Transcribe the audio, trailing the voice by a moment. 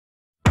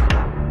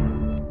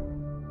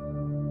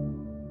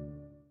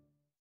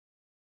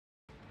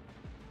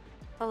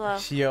Hello.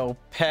 Yo,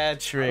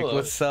 Patrick, Hello.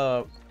 what's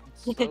up?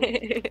 So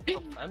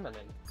feminine.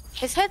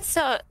 His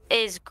headset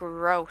is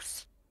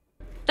gross.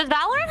 Does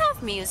Valorant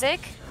have music?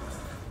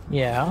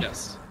 Yeah.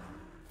 Yes.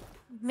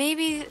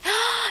 Maybe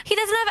he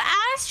doesn't have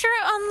Astra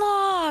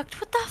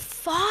unlocked. What the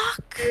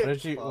fuck? What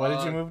did you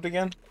move it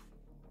again?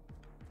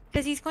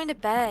 Because he's going to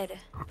bed.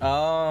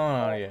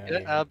 Oh yeah.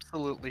 Get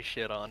absolutely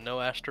shit on.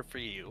 No Astra for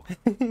you.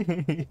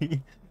 If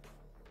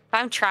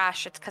I'm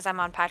trash, it's because I'm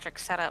on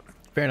Patrick's setup.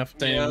 Fair enough.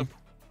 Yep.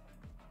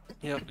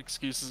 Yep.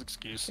 Excuses.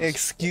 Excuses.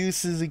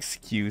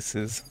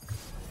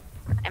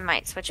 I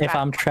might switch If back.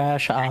 I'm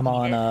trash, I'm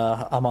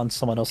on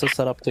someone else's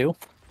setup too.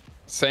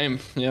 Same,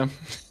 yeah.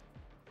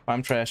 If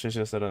I'm trash, it's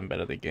just that I'm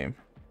better at the game.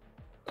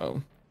 Oh.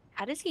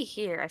 How does he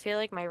hear? I feel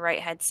like my right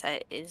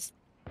headset is.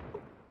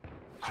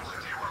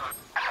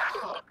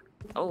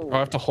 Oh. I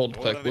have to hold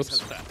click. Whoops.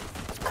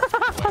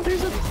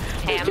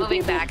 Hey, I'm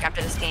moving back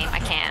after this game. I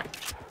can't.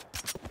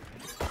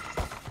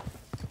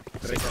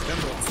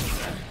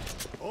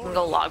 I'm gonna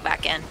go log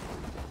back in.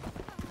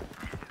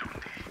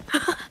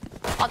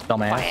 I'll be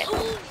Dumbass. quiet.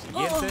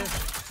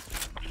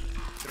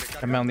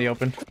 I'm out in the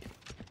open.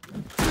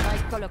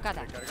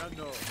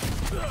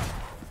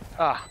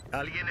 Ah.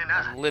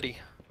 I'm Liddy.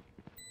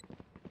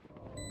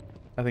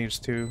 I think it's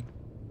two.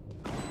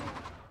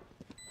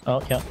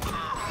 Oh yeah.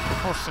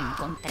 Os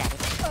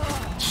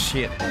encontraré.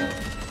 Shit.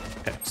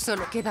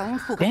 Solo queda un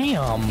jugador.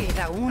 Damn.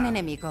 Queda un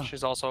enemigo.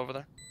 She's also over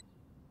there.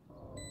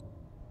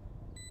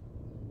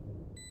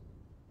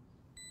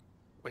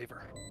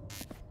 Waver.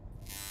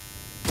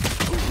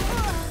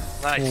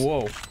 Nice.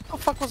 Whoa. What the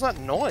fuck was that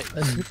noise?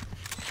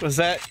 Was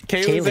that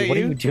Kaylee? Kaylee, Was that what are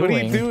you? you What are you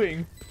doing?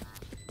 doing?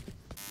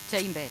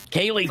 Chamber.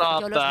 Kaylee.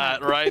 Stop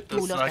that right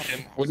this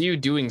second. What are you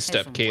doing,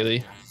 Step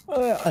Kaylee?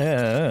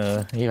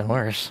 Even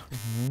worse.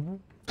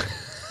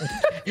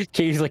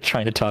 Kaylee's like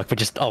trying to talk, but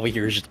just all we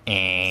hear is just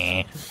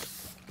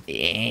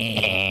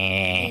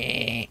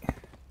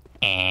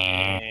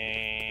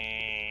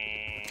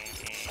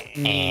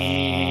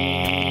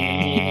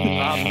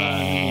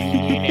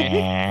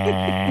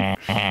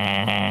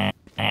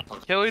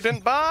Kelly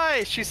didn't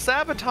buy. She's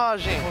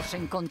sabotaging. Os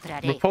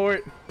encontraré.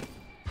 Report.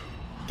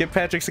 Get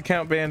Patrick's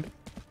account banned.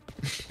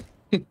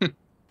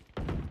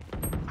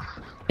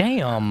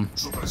 Damn.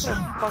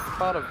 Fuck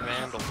about a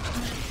vandal.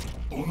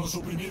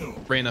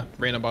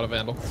 Reyna bought a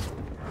vandal.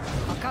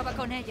 Acaba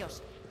con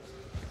ellos.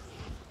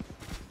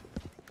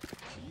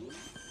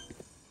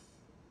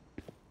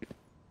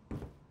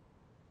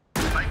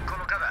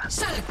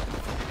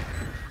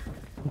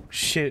 Oh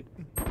shit.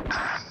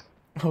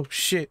 Oh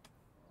shit.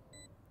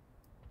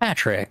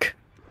 Patrick.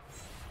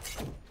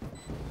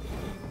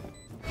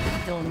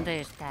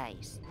 ¿Dónde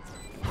estáis?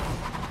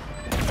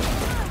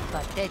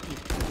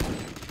 Patético.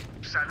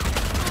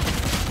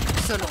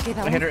 Solo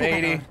queda I un hit her jugador.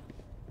 80.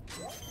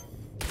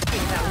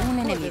 Queda un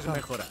enemigo.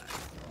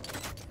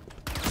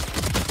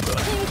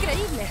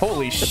 Increíble.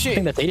 Holy Thing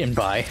shit. that they didn't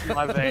buy.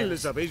 My veins.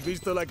 ¿Les habéis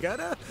visto la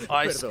cara?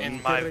 Ice Perdón, in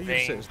qué my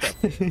reírse veins. está.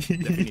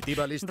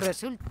 Definitiva lista.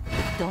 Resulta.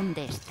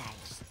 ¿Dónde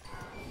estáis?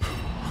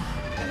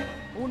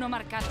 Uno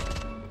marcado.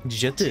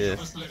 Jete.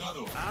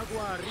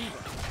 Agua arriba.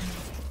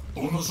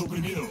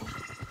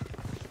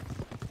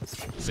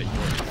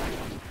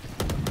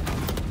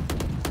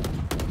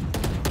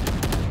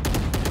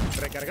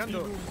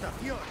 Recargando.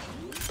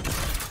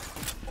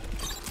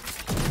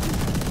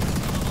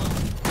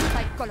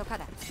 Spike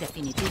colocada.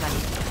 Definitiva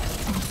lista.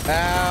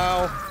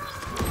 Ow.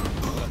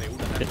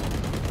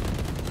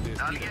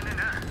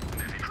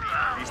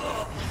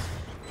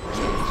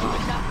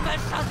 ¡La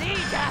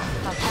pesadilla!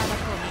 Acaba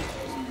con ellos.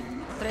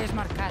 3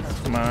 marcados.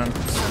 Come on.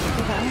 Solo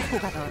queda un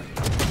jugador.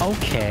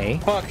 Okay.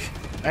 Fuck.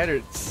 I had her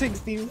at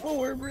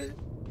 64, bro.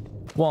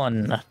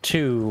 1,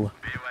 2,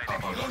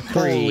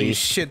 Holy 3.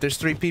 shit, there's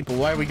 3 people.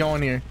 Why are we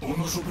going here? Well,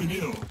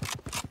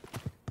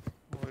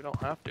 we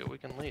don't have to. We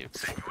can leave.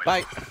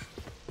 Bye.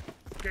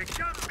 Okay.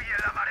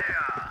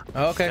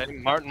 Okay,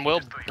 Martin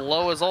will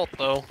blow his ult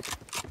though.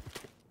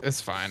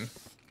 It's fine.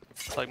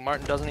 It's like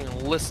Martin doesn't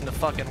even listen to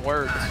fucking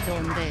words.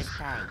 ¿Dónde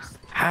estáis?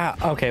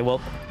 Okay, well,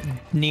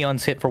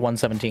 Neon's hit for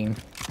 117.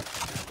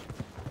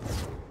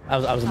 I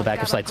was in the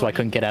back of sight, so I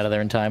couldn't get out of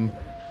there in time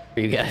for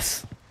you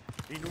guys.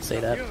 Say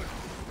that. Okay,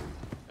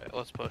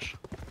 let's push.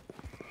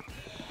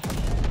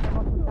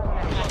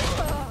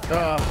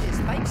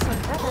 Spike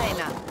soltada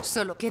en A.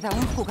 Solo queda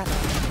un jugador.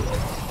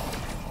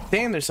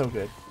 Damn, they're so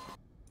good.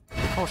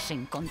 Os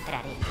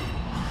encontraré.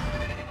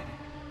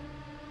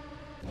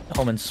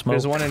 Home and smoke.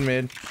 There's one in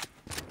mid.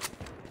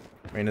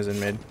 Reyna's in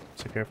mid,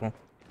 so careful.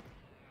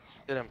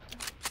 Get him.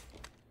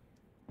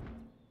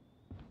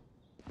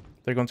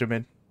 They're going through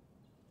mid.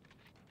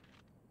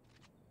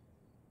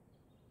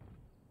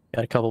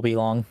 Got a couple B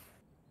long.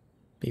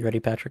 Be ready,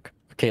 Patrick.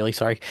 Kaylee,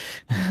 sorry.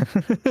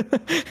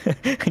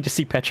 I just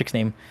see Patrick's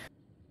name.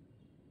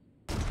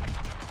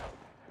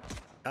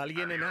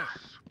 Alguien en A.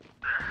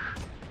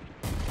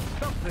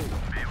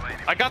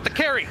 I got the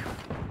carry.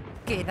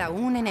 Queda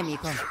un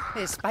enemigo.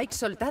 Spike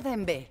soltada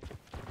en B.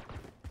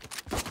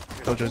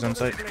 Soldier's on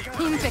site.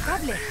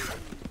 Impecable.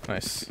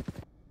 Nice.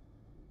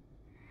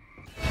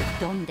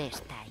 ¿Dónde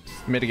estáis?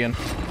 Mid again.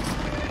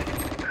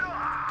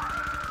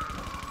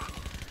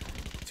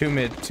 Two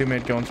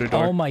mid going through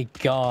door. Oh my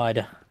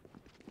god.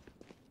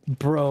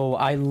 Bro,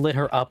 I lit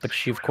her up, but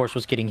she of course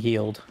was getting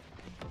healed.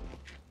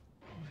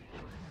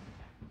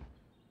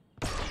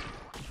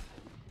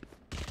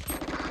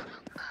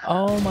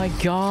 Oh my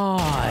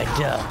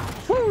god.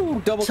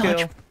 Woo, double Such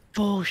kill.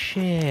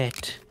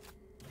 bullshit.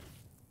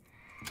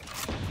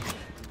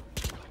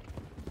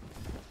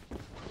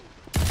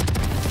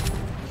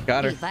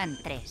 Got her. Van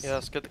tres.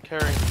 Yes, get the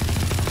carry.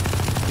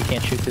 You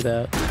can't shoot through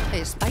that.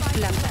 Spike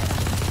plantada.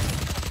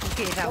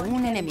 Queda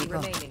un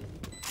enemigo.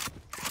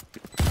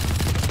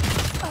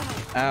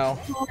 Ow.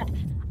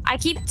 I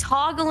keep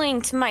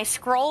toggling to my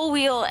scroll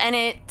wheel and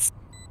it's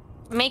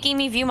making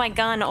me view my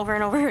gun over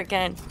and over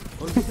again.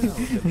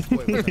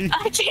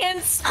 I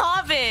can't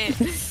stop it.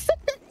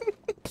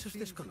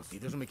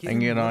 I can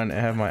get on and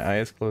have my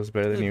eyes closed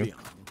better than you.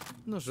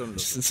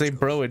 Just say,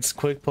 bro, it's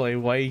quick play.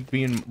 Why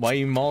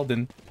you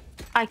malding?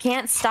 I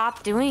can't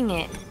stop doing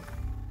it.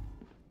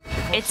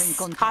 It's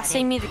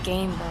costing me the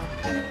game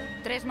though.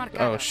 Tres marcados.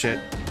 Oh shit.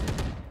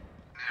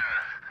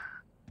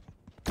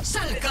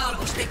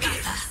 Salgamos de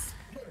caza.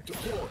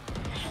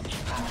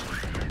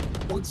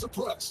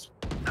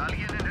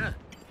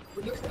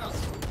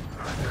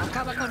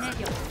 Acaba con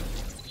ellos.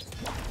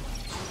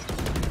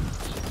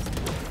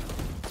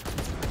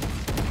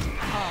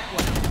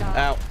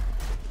 Ow.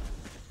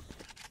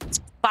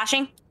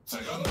 Flashing.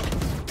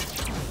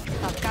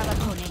 Acaba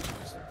con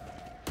ellos.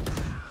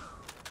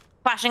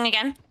 Flashing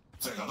again.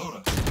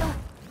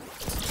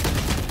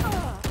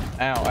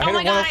 Ow. I Oh hit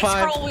my a god, I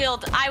 105. scroll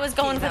wheeled. I was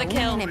going for the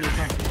kill. Un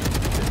enemigo.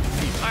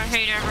 I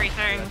hate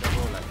everything.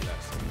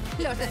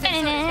 Los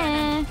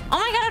defensores Oh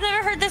my god, I've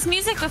never heard this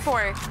music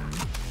before.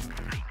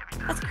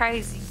 That's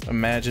crazy.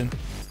 Imagine.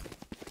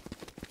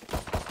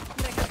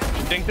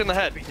 Dinked in the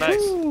head. Nice.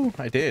 Ooh,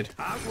 I did.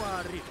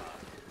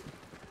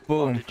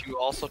 Boom. Did you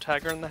also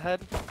tag her in the head?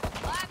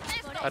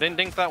 I didn't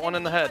dink that one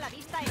in the head.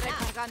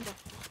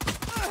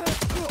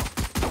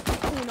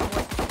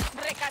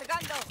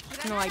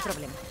 No hay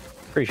problema.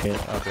 Appreciate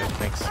it. Okay,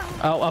 thanks.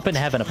 Oh, up in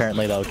heaven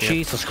apparently though.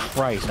 Jesus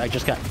Christ, I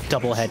just got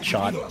double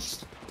headshot.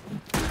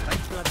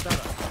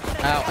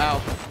 Ow,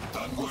 ow.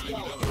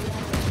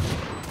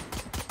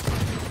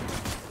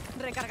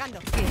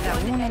 Queda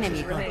un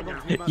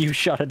enemigo. You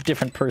shot a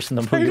different person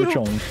than who you're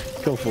showing.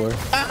 Go for it.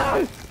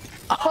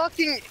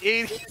 Fucking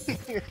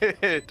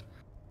idiot.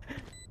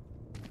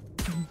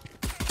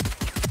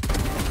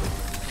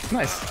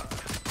 Nice.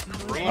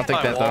 I'll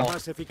take that though.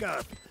 Más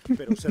eficaz,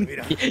 pero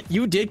servirá.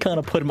 You did kind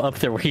of put him up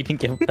there where he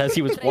didn't get as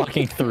he was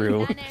walking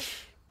through.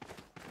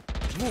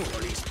 Muro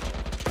listo.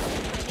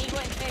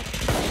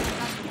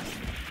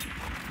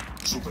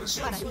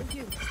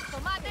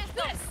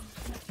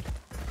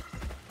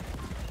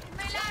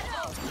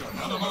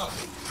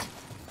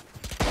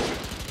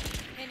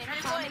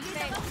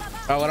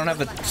 Oh, I don't have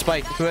the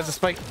spike. Who has the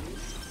spike?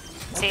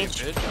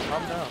 Sage.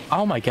 Calm down.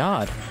 Oh my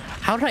god.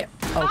 How did I...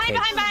 Okay.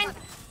 Behind.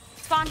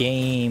 Spawn.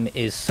 Game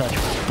is such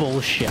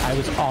bullshit. I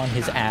was on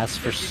his ass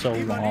for so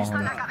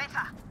long.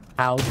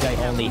 How did I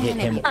only hit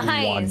him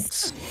Nice.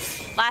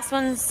 once? Last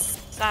one's,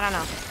 I don't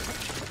know.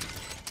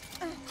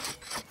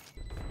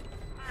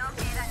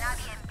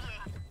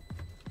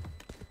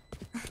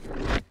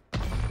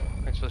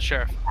 Thanks for the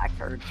sheriff.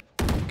 Backward.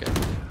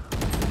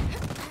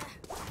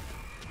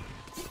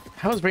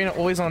 How is Brina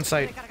always on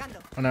site?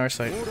 On our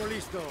site. Muro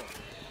listo.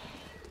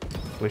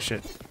 Holy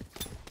shit.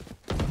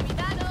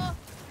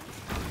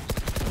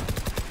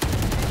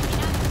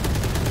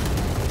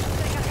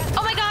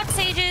 Oh my god,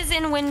 Sage is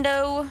in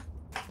window.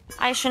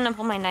 I shouldn't have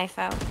pulled my knife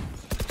out.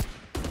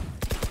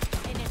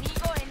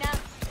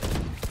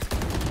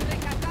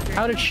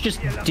 How did she just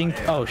dink?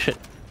 Oh shit.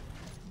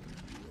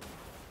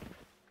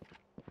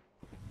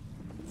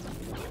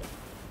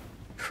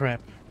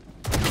 Crap.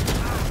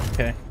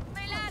 Okay.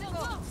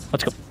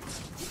 Let's go.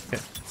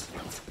 Okay.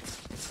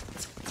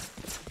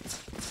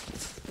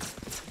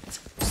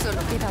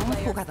 Solo queda un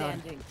jugador.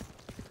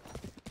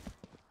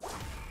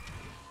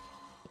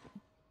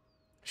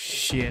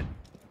 Shit.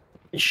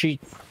 She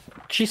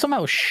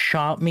somehow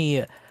shot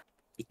me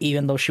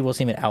even though she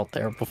wasn't even out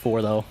there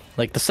before though.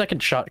 Like the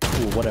second shot,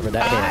 cool, whatever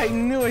that I hit.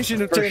 knew I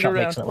shouldn't have First turned shot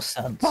around. makes no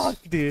sense. Fuck,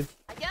 dude.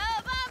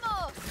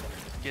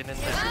 Get in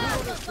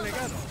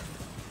there.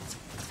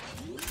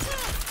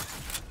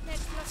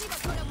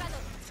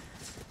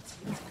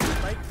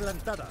 Spike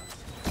plantada.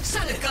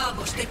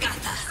 Salgamos de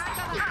caza.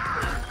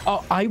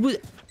 Oh, I was...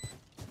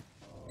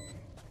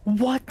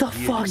 What the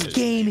fuck,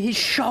 game? His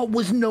shot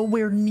was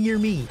nowhere near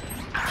me.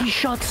 He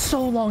shot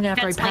so long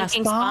after That's I passed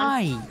flanking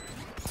by. spawn.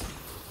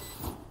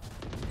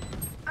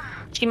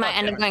 She might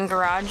end up going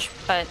garage,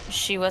 but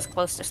she was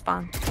close to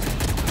spawn.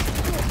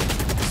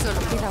 Solo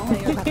queda un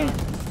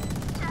jugador.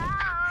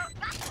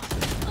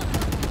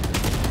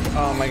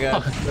 Oh my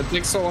god. That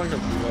takes so long to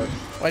reload.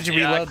 Why'd you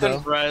Yeah, I reload though?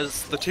 couldn't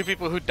res. The two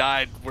people who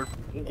died were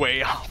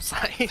way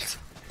outside.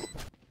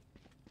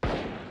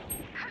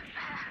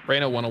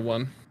 Reyna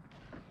 101.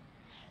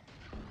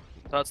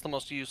 That's the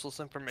most useless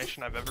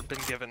information I've ever been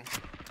given.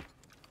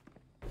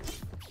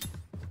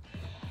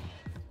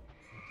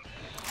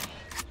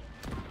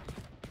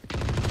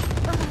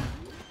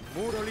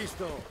 Muro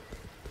listo.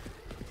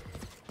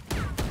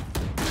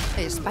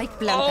 Spike Oh,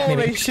 planted.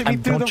 they shit me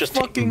through Don't the just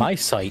fucking... take my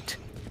sight.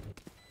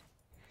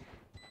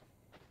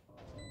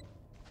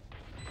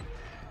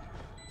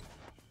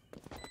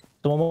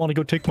 Someone want to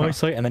go take my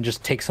site and then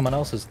just take someone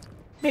else's.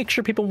 Make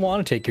sure people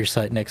want to take your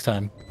site next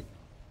time.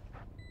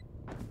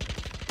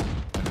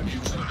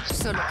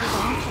 Solo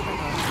queda un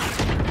jugador.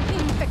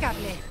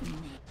 Impecable.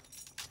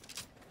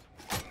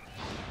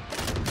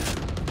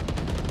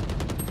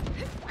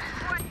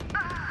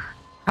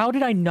 How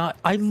did I not?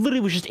 I literally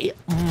was just.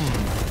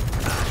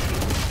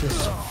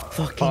 This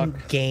fucking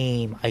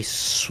game. I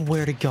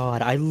swear to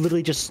God, I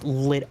literally just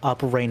lit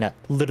up Reyna.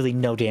 Literally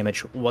no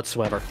damage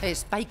whatsoever.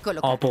 Spike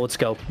colocado. All bullets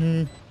go.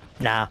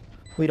 Nah,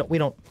 we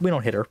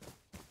don't hit her.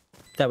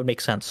 That would make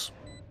sense.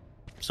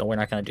 So we're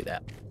not gonna do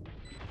that.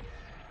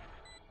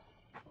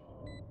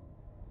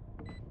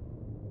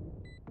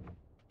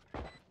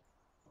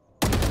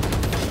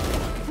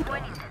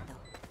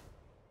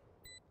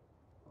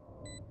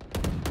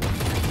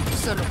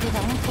 Solo queda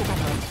un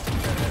jugador.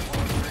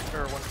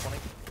 Or 120.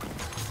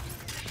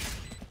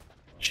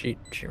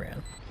 She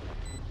ran.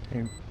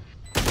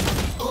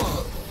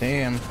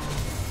 Damn.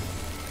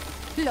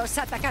 Los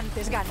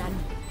atacantes ganan.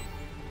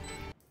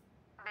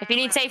 If you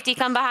need safety,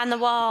 come behind the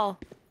wall.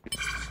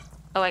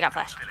 Oh, I got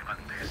flash.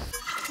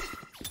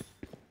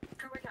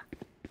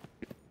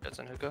 That's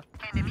in hookah.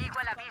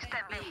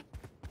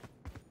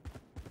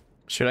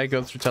 Should I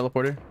go through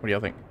teleporter? What do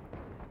y'all think?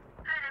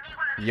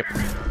 Yep.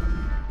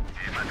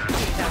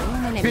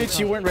 Bitch,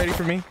 you weren't ready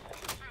for me.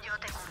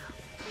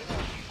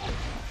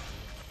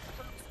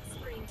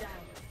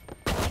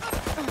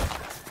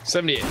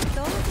 $78.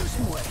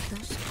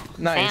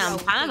 Nice. Damn,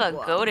 kind of a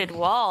goated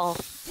wall.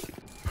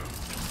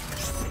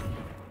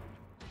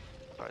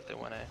 Alright, they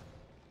went A.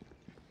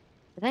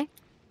 Did they?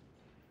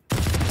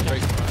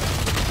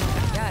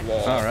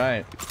 All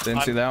right.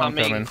 Didn't see that one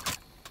coming.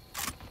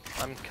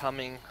 I'm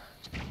coming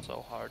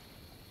so hard.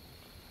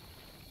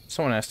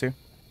 Someone has to.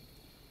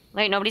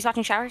 Wait, nobody's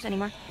watching showers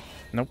anymore.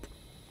 Nope.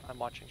 I'm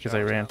watching. Because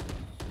I ran.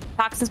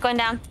 Toxin's going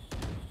down.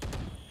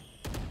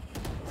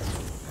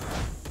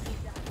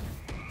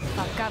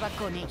 Acaba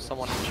con él.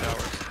 Someone in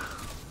showers.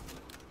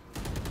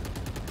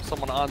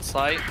 Someone on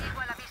site.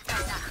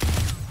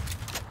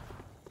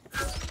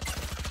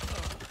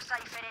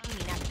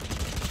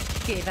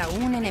 Queda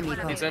un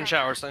enemigo. He's in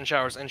showers, in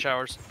showers, in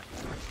showers.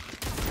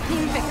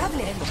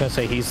 Impecable. I was gonna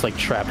say he's like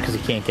trapped because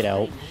he can't get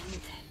out.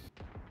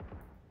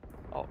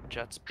 Oh,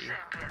 Jet's B.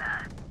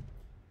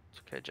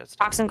 It's okay, Jet's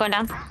Toxin going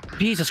down.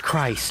 Jesus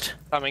Christ.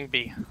 coming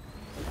B.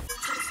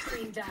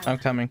 I'm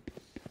coming.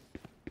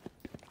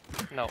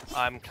 No,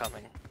 I'm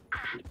coming.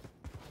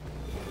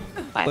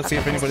 Let's see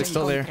if anybody's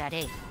still there.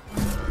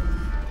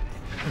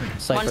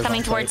 One's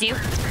coming towards you.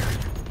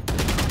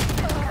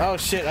 Oh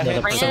shit, I Another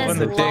hit myself in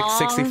the dick. long.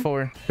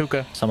 64.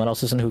 Hookah. Someone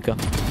else is in hookah.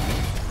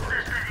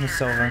 Miss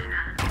Silver.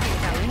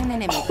 Queda un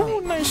enemigo. Oh,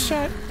 nice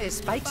shot.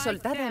 Spike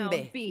soltada en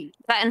B.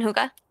 Is that in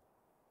hookah?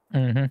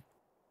 Mm-hmm.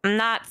 I'm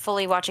not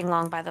fully watching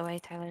long, by the way,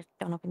 Tyler.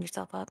 Don't open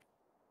yourself up.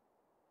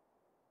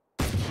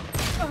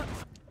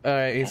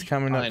 Alright, he's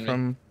coming up Behind me.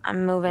 from...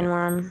 I'm moving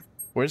where I'm...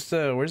 Where's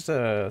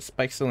the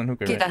Spike still in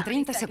hookah, right? Quedan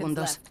 30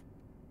 segundos.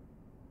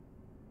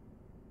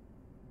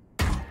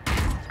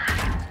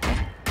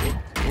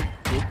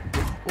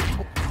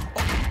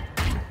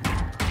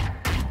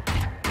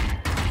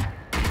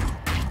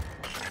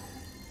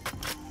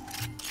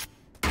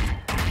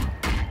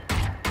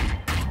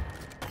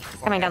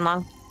 Coming down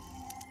long.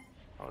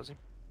 How is he?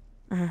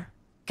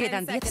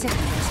 Quedan 10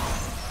 segundos.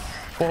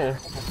 Whoa.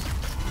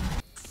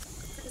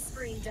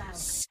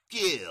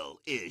 Skill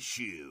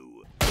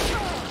issue.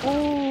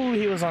 Oh,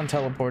 he was on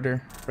teleporter.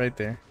 Right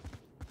there.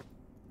 Can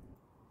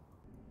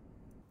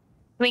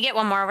we get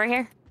one more over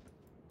here?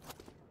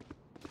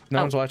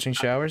 No one's watching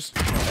showers?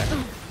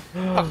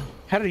 Okay.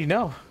 How did he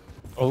know?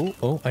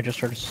 Oh, I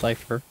just heard a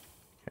cipher.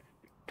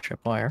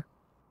 Tripwire.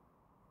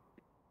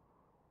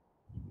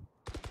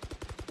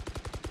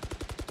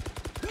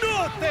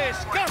 ¡No te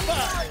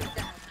escapas!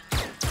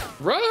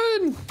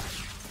 Run!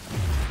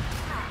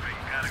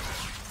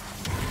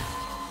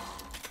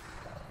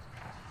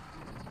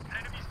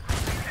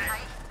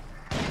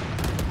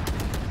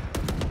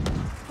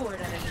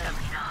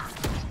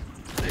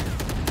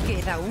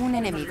 Queda un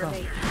enemigo.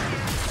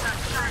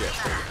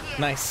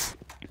 Nice.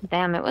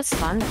 Damn, it was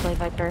fun to play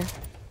Viper.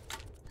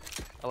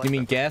 I like You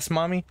mean that. gas,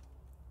 mommy?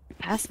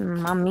 That's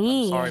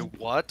mommy. Sorry,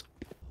 what?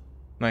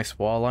 Nice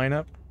wall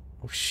lineup.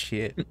 Oh,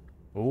 shit.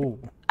 Oh.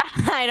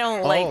 I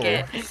don't like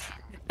it.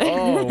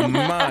 Oh,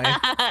 my.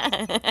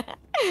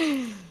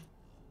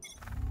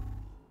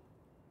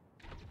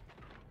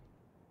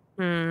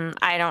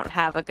 I don't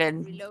have a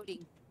good...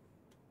 Reloading.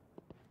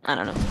 I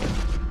don't know.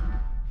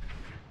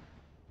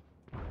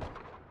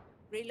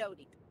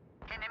 Reloading.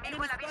 I'm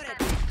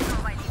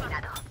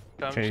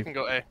Okay. just gonna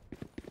go A.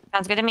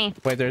 Sounds good to me.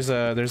 Wait, there's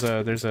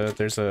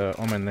a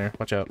omen there.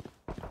 Watch out.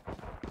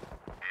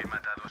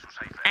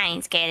 I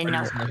ain't scared of no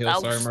He's on the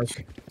hill, sorry, ghosts.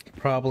 Murphy.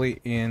 Probably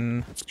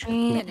in...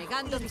 Street.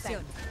 Denegando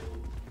visión.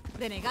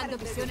 Denegando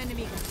visión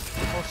enemiga.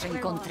 Os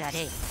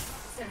encontraré.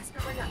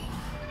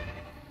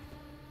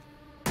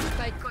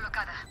 Spike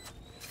colocada.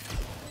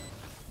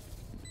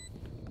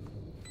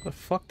 Where the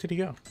fuck did he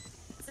go?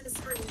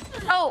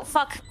 Oh,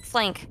 fuck.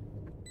 Flank.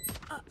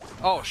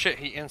 Oh shit,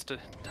 he insta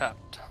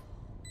tapped.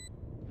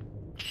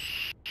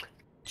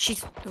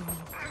 She's...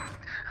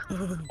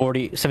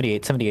 40,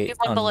 78, 78 Give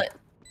one bullet.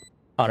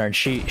 on her. And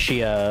she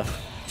You have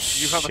a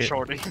Shit.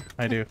 shorty.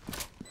 I do.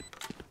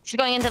 She's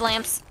going into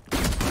lamps. I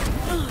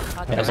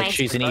was like, Nice.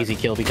 she's an easy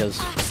kill because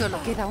Solo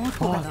queda un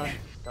jugador.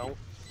 Don't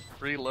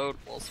reload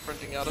while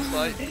sprinting out of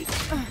sight.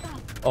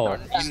 oh,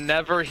 You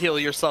never heal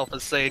yourself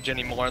as Sage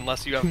anymore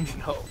unless you have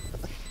no.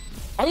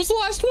 I was the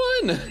last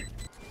one.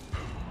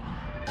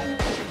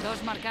 Dos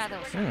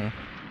marcados.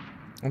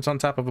 It's on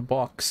top of a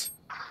box.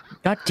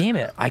 god damn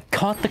it! I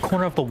caught the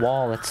corner of the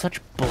wall. That's such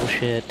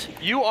bullshit.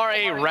 You are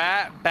a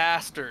rat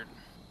bastard.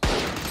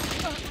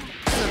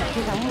 Solo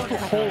queda un jugador.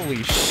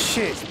 Holy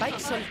shit. Spike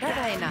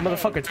soltada en A.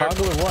 Motherfucker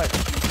toggle or what?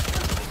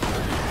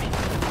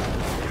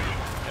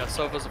 Yeah,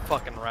 Sova's a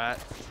fucking rat.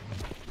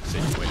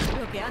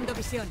 Bloqueando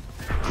visión.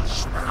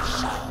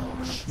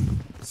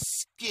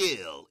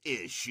 Skill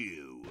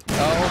issue.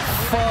 Oh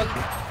fuck.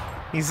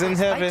 He's in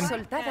heaven.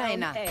 Spike soltada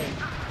en A.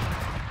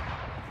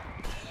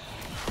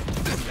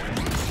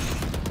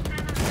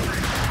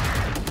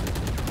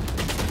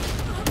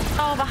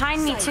 Oh,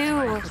 behind me too.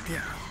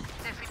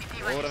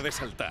 Hora de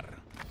saltar.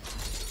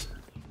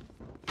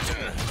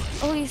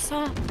 Oh, you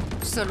saw.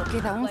 Solo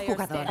queda un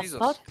jugador. Jesus.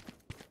 Fuck.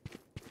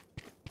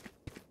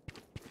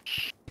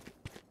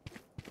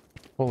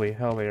 Holy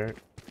hell, they're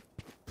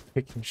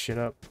picking shit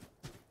up.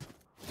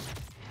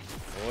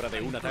 Hora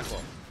de un atajo.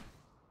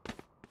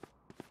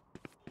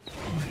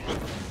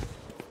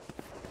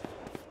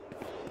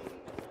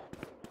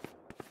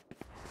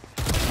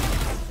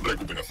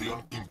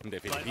 Recuperación.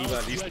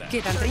 Definitiva lista.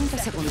 Quedan 30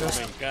 segundos.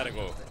 Me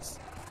encargo.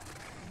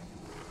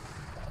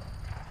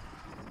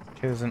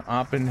 Okay, there's an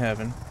op in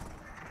heaven.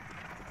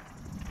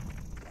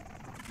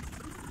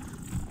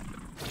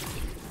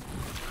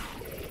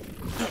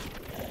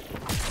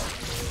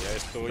 Ya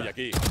estoy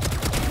aquí.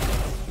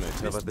 ¿Me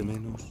echabas de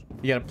menos?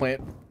 You gotta play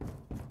it.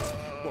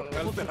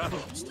 Portal cerrado.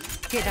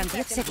 Quedan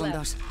 10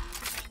 segundos.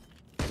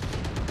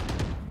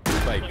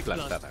 Spike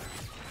plantada.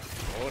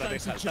 Hora de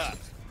saltar.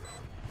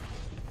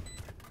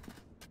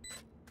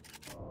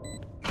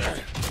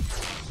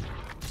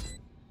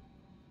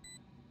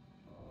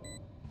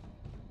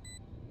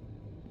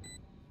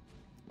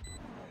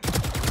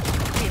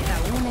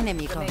 Queda un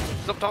enemigo.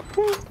 Up top.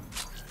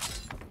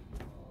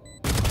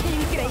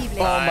 Increíble.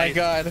 Oh my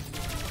god.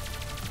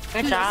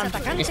 Good Los job.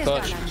 atacantes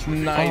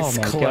ganan. Nice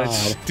Oh my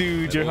clutch. God.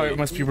 Dude, your heart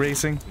must be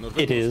racing. Nos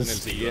It vemos is. en el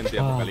siguiente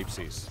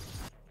apocalipsis.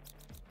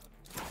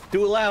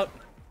 Duel out.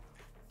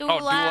 Oh,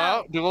 duel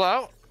out? Duel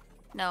out?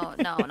 No,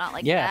 no, not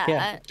like Yeah, that.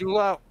 yeah. Duel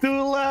out.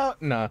 Duel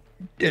out. Nah.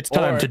 It's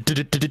time Or-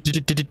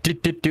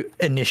 to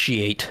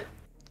initiate.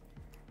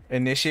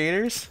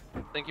 Initiators? I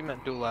think you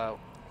meant duel out.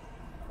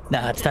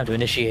 Nah, it's time to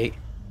initiate.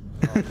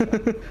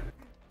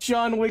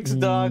 John Wick's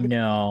dog.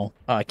 No.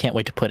 Oh, I can't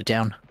wait to put it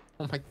down.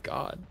 Oh my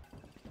god.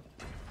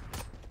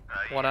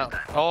 One out.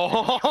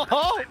 Oh,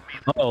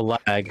 Oh,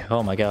 lag.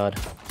 Oh my god.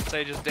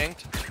 Sage is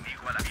dinked.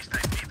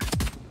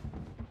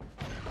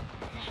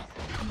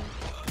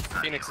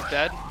 Phoenix is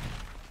dead.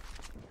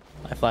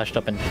 I flashed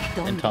up in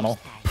tunnel.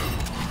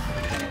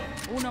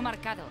 Uno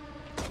marcado.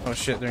 Oh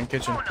shit, they're in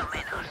kitchen.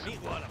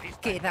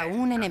 Queda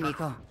un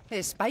enemigo.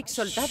 Spike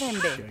soltada en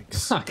B.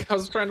 Yikes. Fuck, I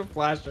was trying to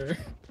flash her.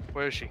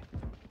 Where is she?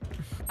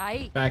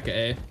 Ahí. Back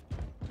A.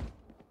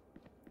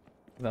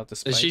 Without the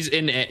spike. She's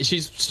in A.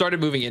 She's started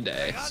moving into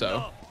A,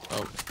 so.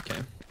 Oh,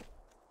 okay.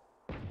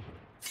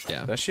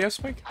 Yeah. Does she have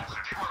spike?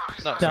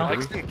 No, No.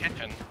 Spike's in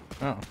kitchen.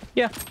 Oh.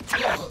 Yeah.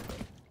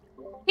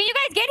 Can you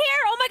guys get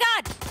here? Oh my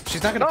god.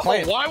 She's not gonna No,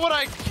 play it. why would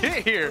I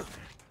get here?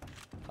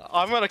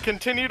 I'm gonna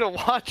continue to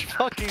watch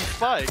fucking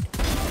Spike.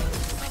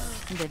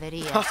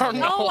 Debería. I don't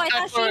know No, why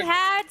I thought we're- she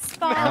had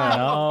spawn.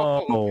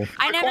 No.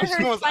 I never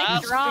Question heard was Spike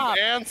asked drop. and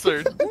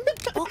answered.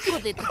 Poco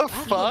de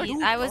Fuck.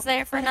 I was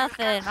there for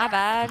nothing. My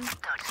bad.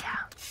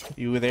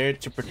 You were there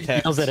to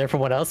protect. Yells at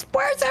everyone else.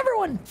 Where's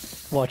everyone?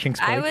 Watching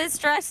Spike. I was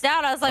stressed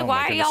out. I was like, Oh my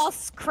why are goodness. y'all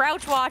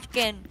crouch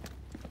walking?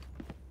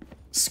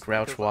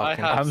 Scrouch I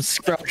walking. have- I'm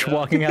scrouch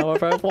walking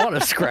however I want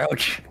to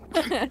scrouch.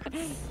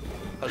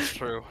 That's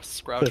true.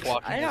 Scrouch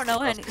walking. I is don't know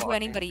the best who walking.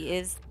 anybody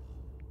is.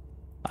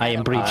 I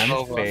am breach. I'm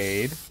Over.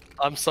 Fade.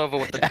 I'm Sova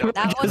with the dope.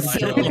 That was I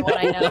the know. only one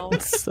I know.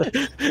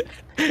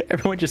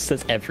 Everyone just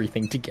says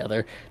everything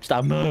together. Just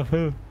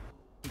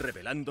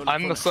Revelando la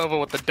I'm the zona. Sova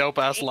with the dope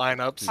ass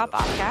lineups. Pop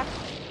off, cap.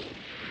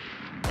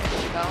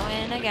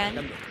 Going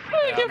again.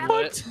 Yeah, I'm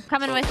lit.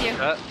 Coming with you.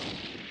 Yeah.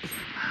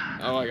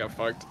 Oh, I got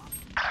fucked.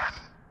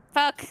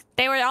 Fuck.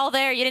 They were all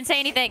there. You didn't say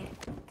anything.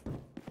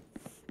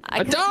 I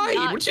could died!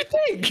 not- What'd you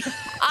think?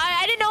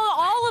 I didn't know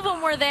all of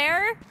them were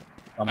there.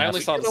 I only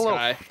saw the Get a little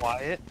sky.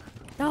 quiet.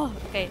 Oh,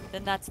 okay.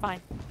 Then that's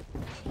fine.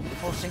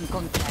 Os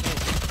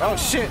encontraré. Oh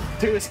shit,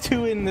 there's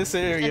two in this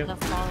In area. the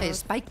follow.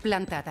 Spike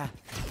plantada.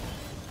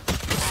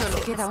 Solo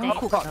queda un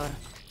jugador.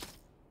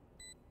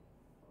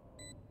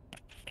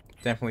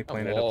 Definitely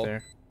playing it wall. up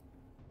there.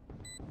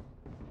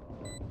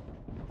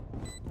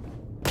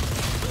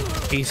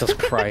 Jesus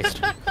Christ.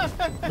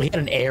 He had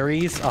an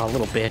Ares? Oh,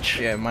 little bitch.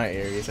 Yeah, my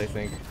Aries, I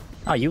think.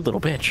 Oh, you little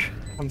bitch.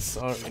 I'm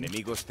sorry.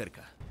 Enemigos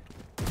cerca.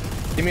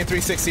 Give me a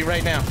 360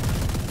 right now.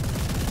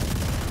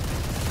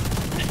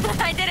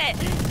 I did it.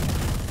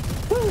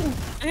 Woo!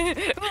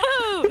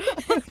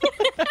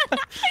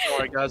 Don't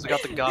worry, guys. We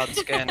got the God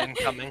scan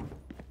incoming.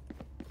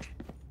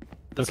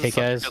 This Okay, is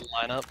such a guys. good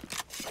lineup.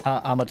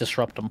 I'ma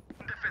disrupt him.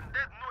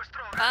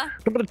 Huh?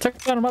 I'm gonna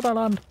take down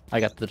motherland. I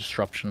got the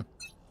disruption.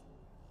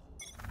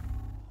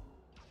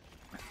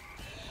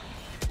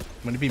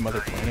 I'm gonna be Mother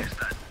Planet.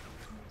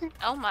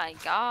 Oh my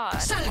god.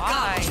 Salgamos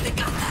Why? de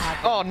caza.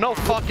 Oh, no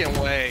fucking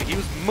way. He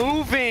was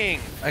moving.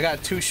 I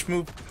got 2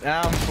 schmoop.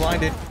 Ah, I'm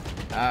blinded.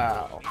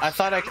 Ow. I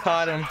thought I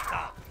caught him.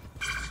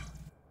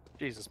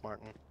 Jesus,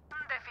 Martin.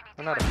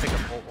 I'm not a pick up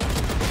hold.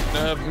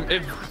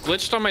 It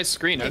glitched on my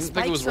screen. I didn't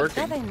think it was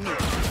working.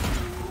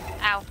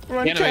 Ow. The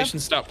animation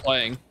stopped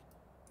playing.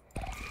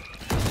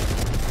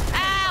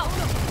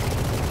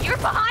 Ow! You're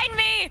behind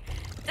me!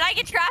 Did I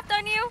get trapped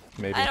on you?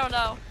 Maybe. I don't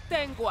know.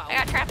 I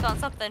got trapped on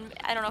something.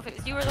 I don't know if it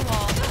was you or the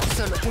wall.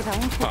 Solo queda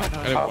un Fuck, I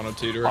jugador. didn't want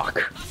to tutor.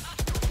 Fuck.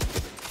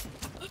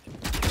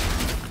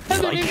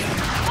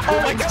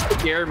 Oh my god,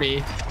 scare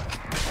me.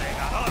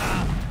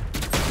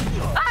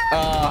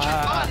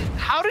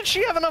 How did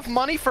she have enough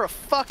money for a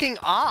fucking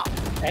op?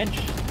 Edge?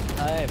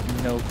 I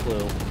have no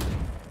clue.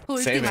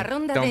 Save Última it.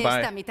 ronda Don't de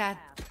buy. esta mitad.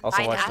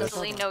 Also I watch this.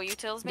 absolutely no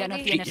utils, Ya no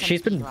maybe? tienes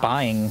She's been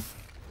sentido.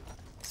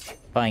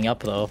 buying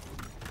up though.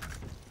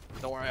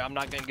 Don't worry, I'm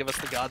not gonna give us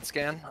the God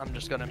scan. I'm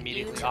just gonna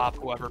immediately op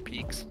whoever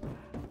peeks.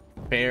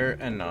 Fair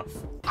enough.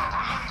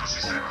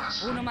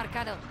 Uno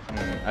marcado.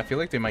 I feel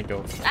like they might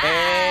go. Ah,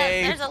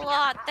 Hey! there's a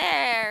lot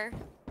there.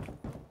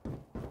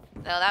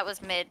 No, that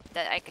was mid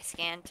that I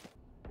scanned.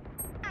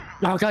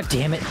 Oh god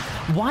damn it.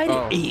 Why did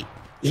Oh.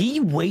 he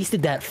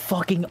wasted that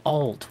fucking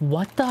ult?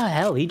 What the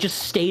hell? He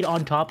just stayed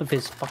on top of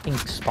his fucking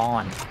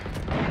spawn.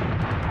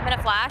 I'm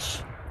gonna flash.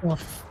 Oh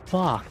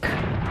fuck.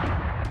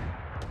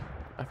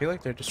 I feel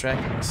like they're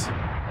distracting us.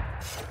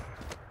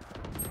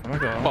 I'm gonna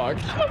go.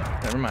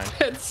 Fuck. Never mind.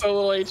 It's so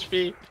low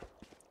HP.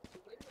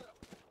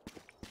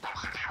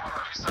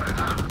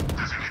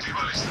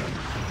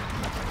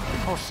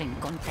 Os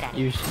encontraré.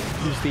 Use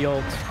the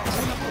ult.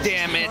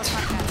 Damn it!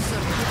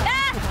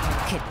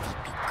 Qué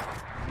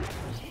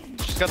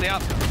típico. She's got the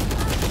op.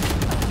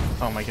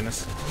 Oh my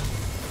goodness.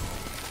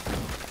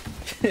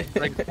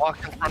 Like, walk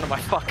in front of my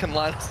fucking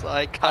line of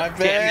sight. I God damn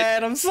it.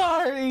 bet. I'm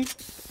sorry.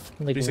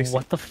 Like 360.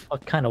 what the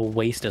fuck kind of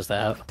waste is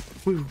that?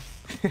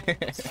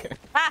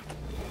 Ah!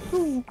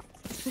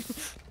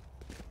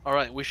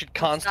 Alright, we should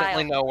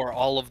constantly know where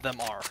all of them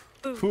are.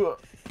 Ba,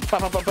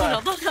 ba, ba, ba.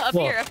 Up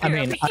Well, here, up I here,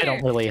 mean, up I here.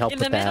 don't really help in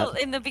with the middle,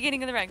 that. in the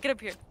beginning of the round. Get up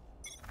here.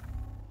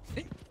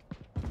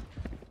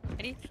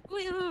 Ready?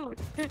 Woo!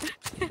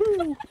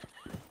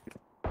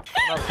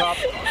 Up top.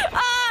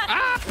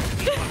 Ah!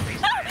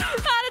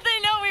 How did they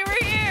know we were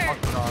here?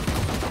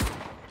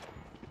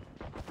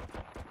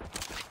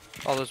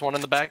 Oh, there's one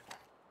in the back.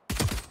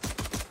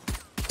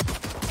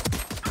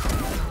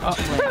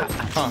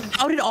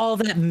 How did all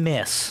that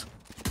miss?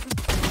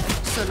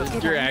 Solo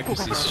queda Your un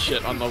accuracy's jugador.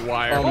 shit on the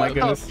wire. Oh my What the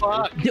goodness.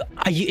 fuck?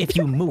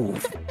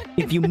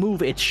 If you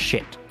move, it's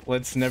shit.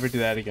 Let's never do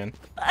that again.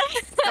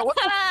 Yeah, what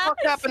the fuck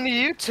happened to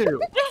you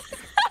two?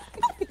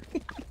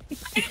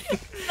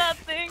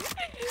 Nothing.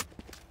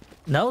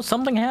 No,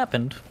 something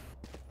happened.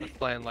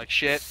 Playing like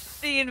shit.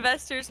 The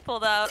investors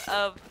pulled out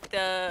of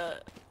the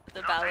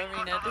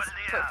ballerina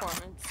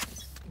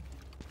performance.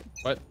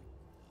 What?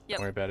 Yep.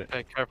 Don't worry about it.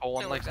 Okay, careful.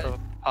 One Don't likes worry about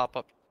to pop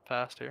up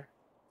fast here.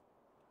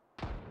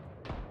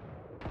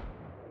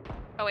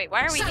 Oh wait,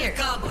 why are we here?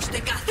 Salgamos de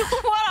caza.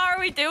 What are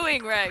we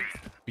doing, Reg?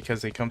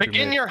 Because they come through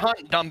Begin mid. your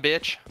hunt, dumb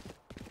bitch.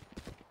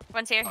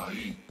 One's here.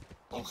 Ahí.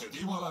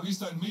 Objetivo a la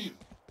vista en mid.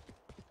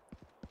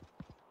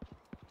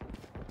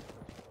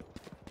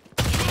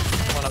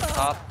 One up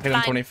top. Hit him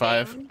Fine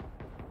 25. thing.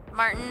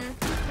 Martin,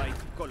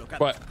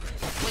 What?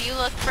 will you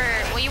look for?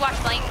 Will you watch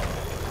blank?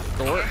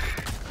 Door?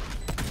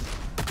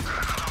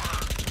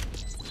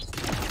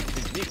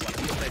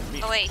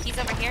 Oh wait, he's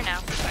over here now.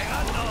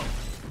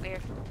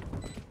 Weird.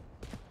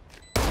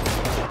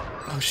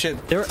 Oh shit.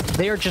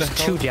 They are just The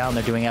two hell? down.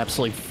 They're doing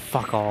absolutely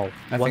fuck all.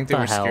 I What think they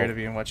the were hell? scared of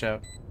you. Watch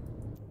out.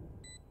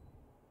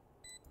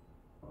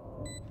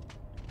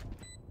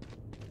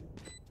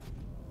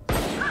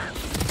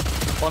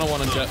 One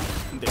on jet.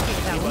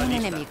 Queda un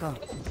enemigo.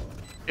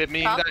 Hit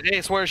me. Huh? That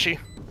ace. Where is she?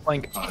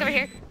 Flank. He's over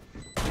here.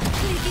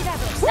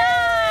 Liquidados.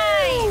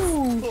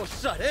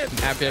 Nice!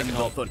 Happy I can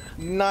help.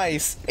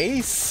 Nice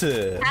ace.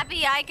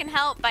 Happy I can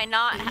help by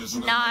not Tienes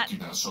una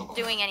máquina sobra.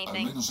 doing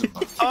anything. Al menos en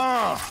parte.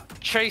 Ah!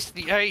 Chase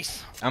the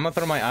ace. I'm gonna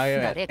throw my eye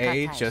at Daré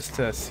A cajas. just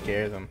to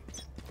scare them.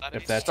 That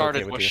If ace that's started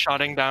okay with with you.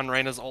 shutting down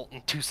Reyna's ult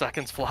in 2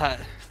 seconds flat.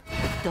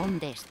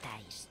 ¿Dónde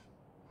estáis?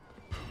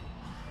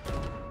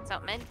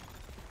 Something.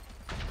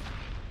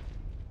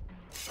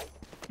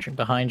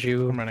 Behind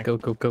you. I'm running. Go,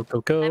 go, go, go,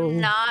 go. I'm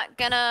not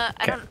gonna.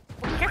 I don't.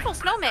 Careful,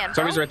 snowman. Bro.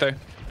 Somebody's right there.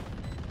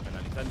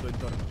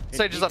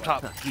 Sage is up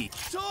top.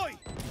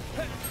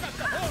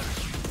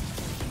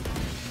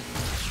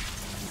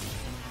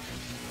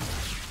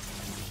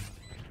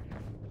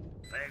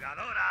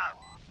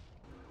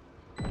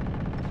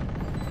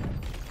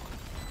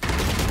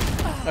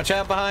 Watch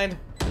out behind.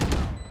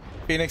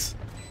 Phoenix.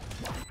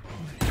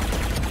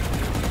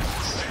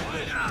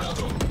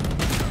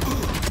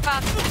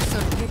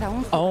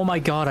 Oh my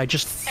god, I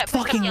just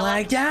fucking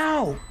lagged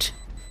out.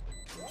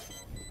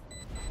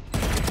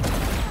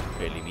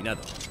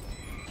 Eliminado.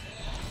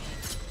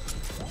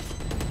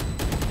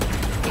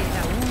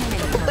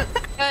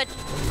 Good.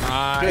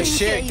 Good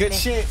shit, good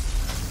shit.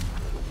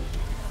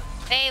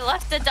 They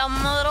left a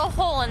dumb little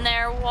hole in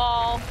their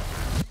wall.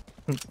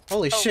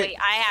 Holy shit. Wait,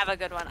 I have a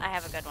good one. I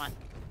have a good one.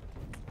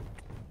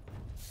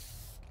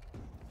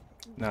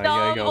 No, you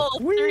gotta go. Double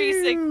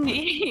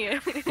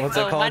 360. What's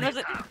that called? Mine was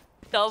a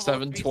double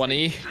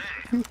 720.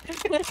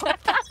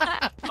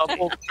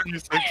 Double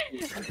 360.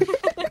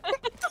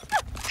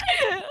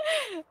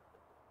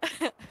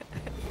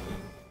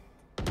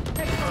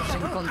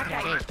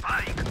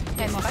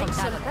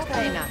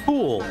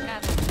 Cool.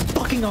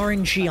 Fucking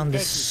RNG on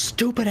this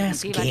stupid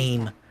ass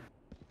game.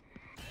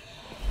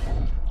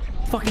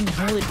 Fucking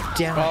hold it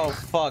down. Oh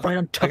fuck. Right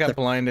on top I got of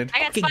the blinded. I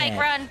got fucking spike, head.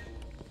 run.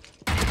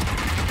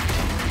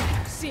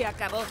 Se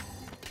acabó.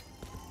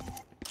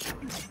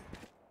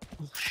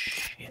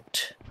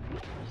 Shit.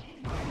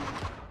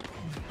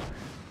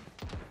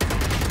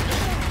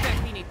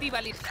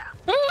 Definitiva lista.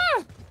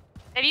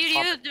 Have you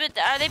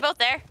are they both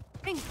there?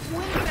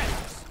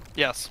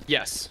 Yes.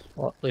 Yes.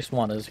 Well, at least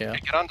one is, yeah.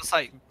 Get onto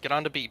site. Get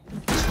onto B.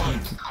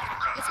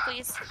 Yes,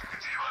 please.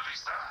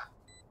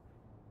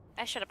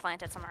 I should have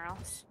planted somewhere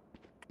else.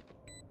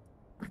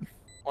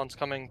 One's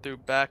coming through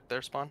back.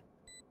 Their spawn.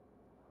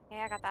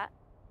 Yeah, I got that.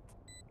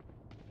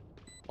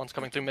 One's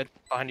coming through mid.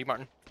 Behind you,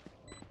 Martin.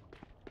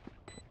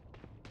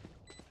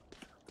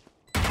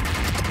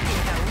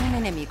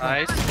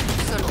 Nice.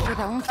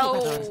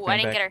 Oh, I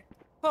didn't get her.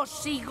 Os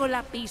sigo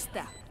la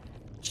pista.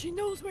 She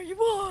knows where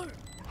you are.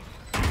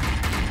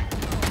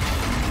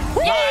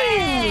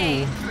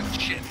 Yay!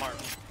 Good shit, Martin.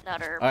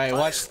 Nutter. All right,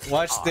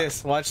 watch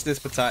this. Watch this,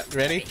 Patat.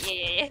 Ready?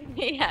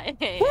 Yeah.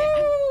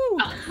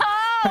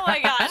 Oh my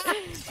god.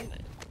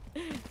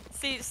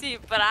 See,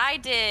 but I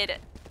did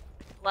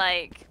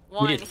like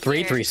one. We did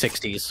three here.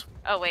 360s.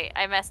 Oh wait,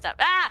 I messed up.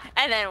 Ah,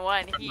 and then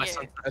one here.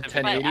 A But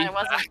 1080. I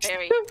wasn't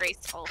very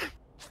graceful.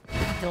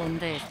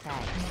 ¿Dónde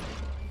estáis?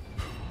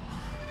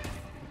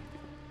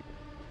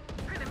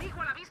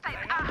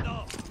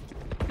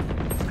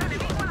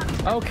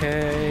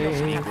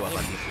 Okay.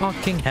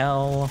 Fucking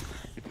hell.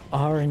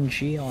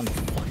 RNG on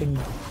fucking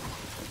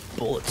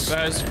bullets.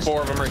 There's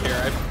 4 of them right here.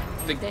 I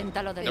think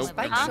Inténtalo de Nope.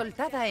 spike Huh?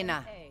 soltada en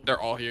A. they're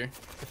all here.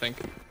 I think.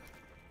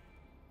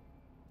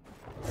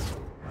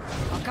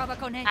 Acaba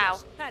con ellos. Ow.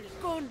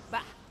 Halcón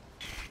va.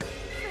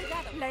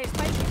 Pegado. La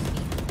spike.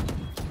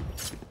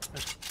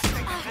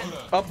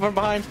 Up from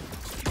behind.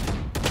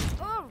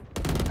 Oh.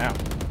 Ow.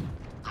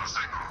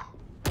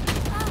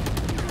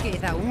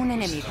 Queda un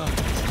enemigo.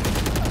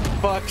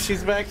 Fuck,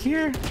 she's back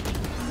here.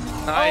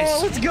 Nice.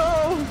 Oh, let's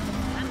go.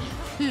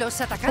 Los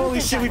atacantes. Holy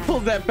shit, we ganan.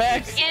 pulled that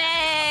back.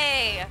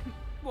 Yay!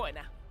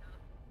 Buena.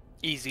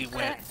 Easy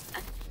win.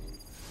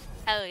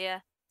 Hell yeah.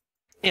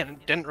 And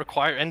it didn't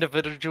require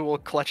individual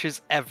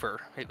clutches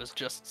ever. It was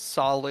just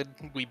solid.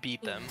 We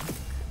beat them.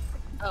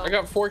 Oh. I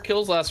got 4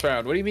 kills last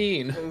round. What do you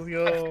mean? Let's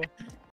go.